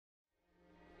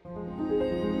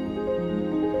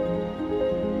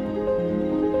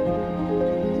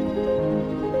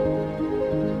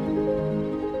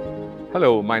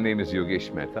Hello, my name is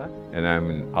Yogesh Mehta and I'm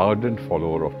an ardent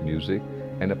follower of music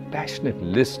and a passionate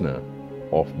listener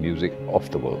of music of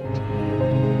the world.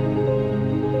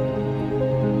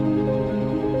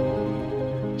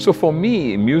 So for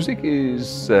me, music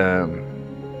is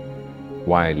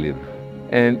why I live.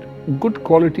 And good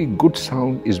quality, good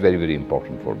sound is very, very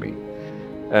important for me.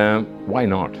 Why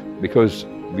not? Because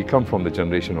we come from the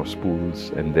generation of spools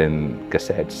and then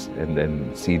cassettes and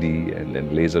then CD and then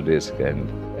Laserdisc and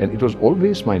it was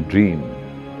always my dream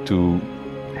to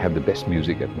have the best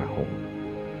music at my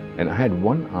home. And I had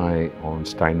one eye on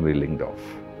Steinway Lyngdorf.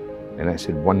 And I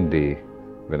said, one day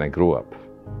when I grow up,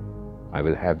 I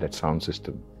will have that sound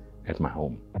system at my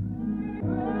home.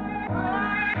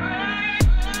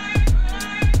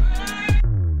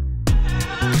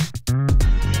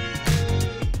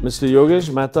 Mr.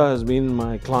 Yogesh Mehta has been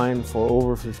my client for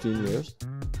over 15 years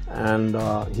and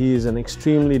he is an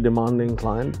extremely demanding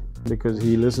client because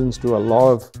he listens to a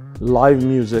lot of live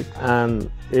music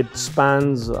and it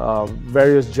spans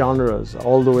various genres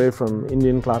all the way from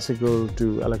Indian classical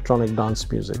to electronic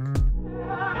dance music.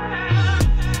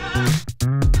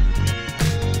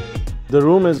 The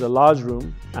room is a large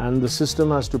room and the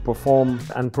system has to perform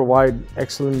and provide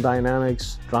excellent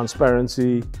dynamics,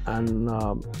 transparency, and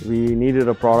we needed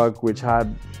a product which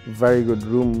had very good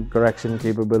room correction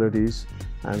capabilities.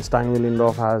 And Steinway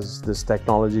Lyngdorf has this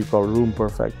technology called Room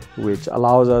Perfect, which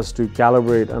allows us to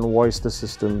calibrate and voice the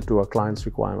system to our client's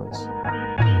requirements.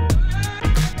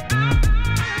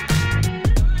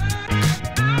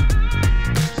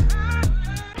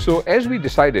 So as we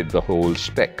decided the whole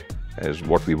spec as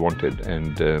what we wanted,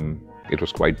 and it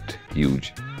was quite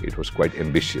huge, it was quite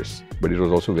ambitious, but it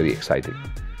was also very exciting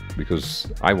because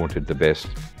I wanted the best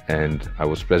and I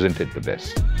was presented the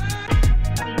best.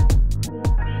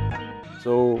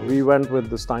 So we went with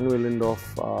the Steinway Lyngdorf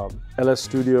LS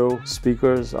Studio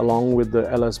speakers along with the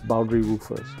LS Boundary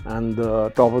woofers and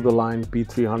the top of the line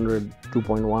P300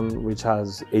 2.1, which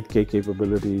has 8K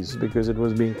capabilities because it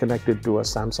was being connected to a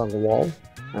Samsung wall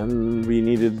and we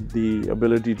needed the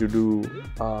ability to do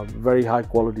very high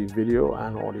quality video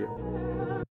and audio.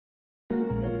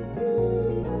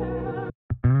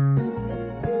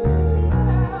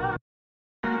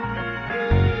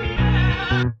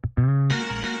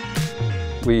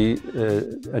 We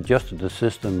adjusted the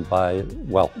system by,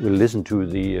 well, we listened to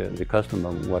the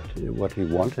customer what he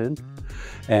wanted,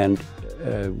 and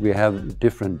we have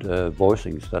different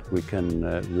voicings that we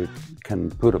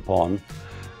can put upon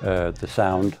the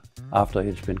sound after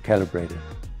it's been calibrated.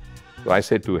 So I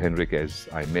said to Henrik as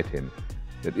I met him,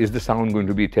 that is the sound going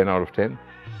to be 10 out of 10?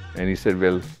 And he said,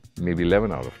 well, maybe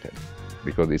 11 out of 10,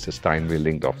 because it's a Steinway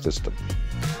Lyngdorf system.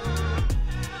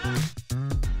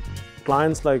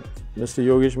 Clients like Mr.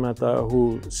 Yogesh Mehta,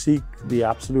 who seek the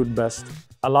absolute best,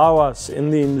 allow us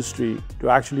in the industry to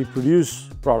actually produce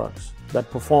products that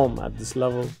perform at this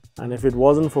level. And if it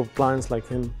wasn't for clients like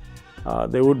him,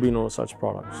 there would be no such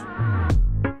products.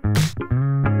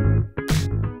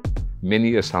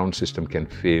 Many a sound system can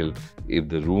fail if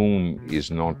the room is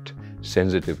not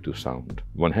sensitive to sound.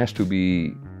 One has to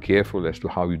be careful as to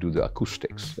how you do the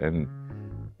acoustics. And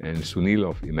Sunil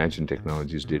of Imagine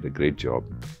Technologies did a great job.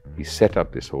 He set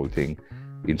up this whole thing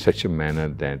in such a manner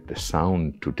that the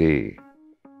sound today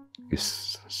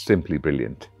is simply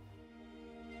brilliant.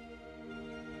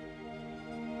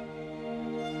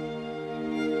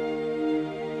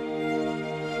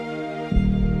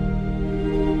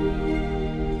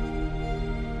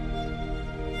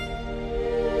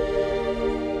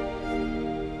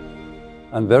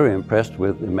 I'm very impressed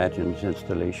with Imagine's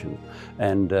installation,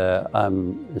 and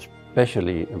I'm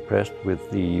especially impressed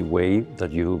with the way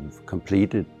that you've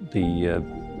completed the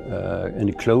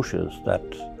enclosures that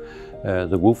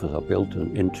the woofers are built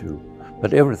into.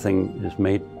 But everything is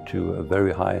made to a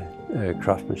very high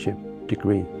craftsmanship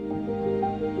degree.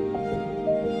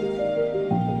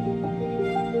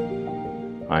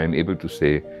 I am able to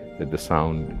say that the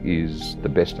sound is the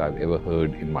best I've ever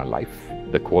heard in my life.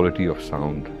 The quality of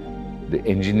sound, the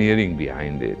engineering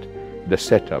behind it, the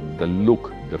setup, the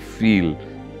look, the feel,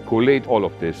 collate all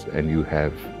of this and you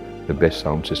have the best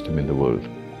sound system in the world.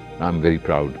 I'm very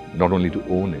proud not only to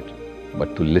own it,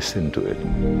 but to listen to it.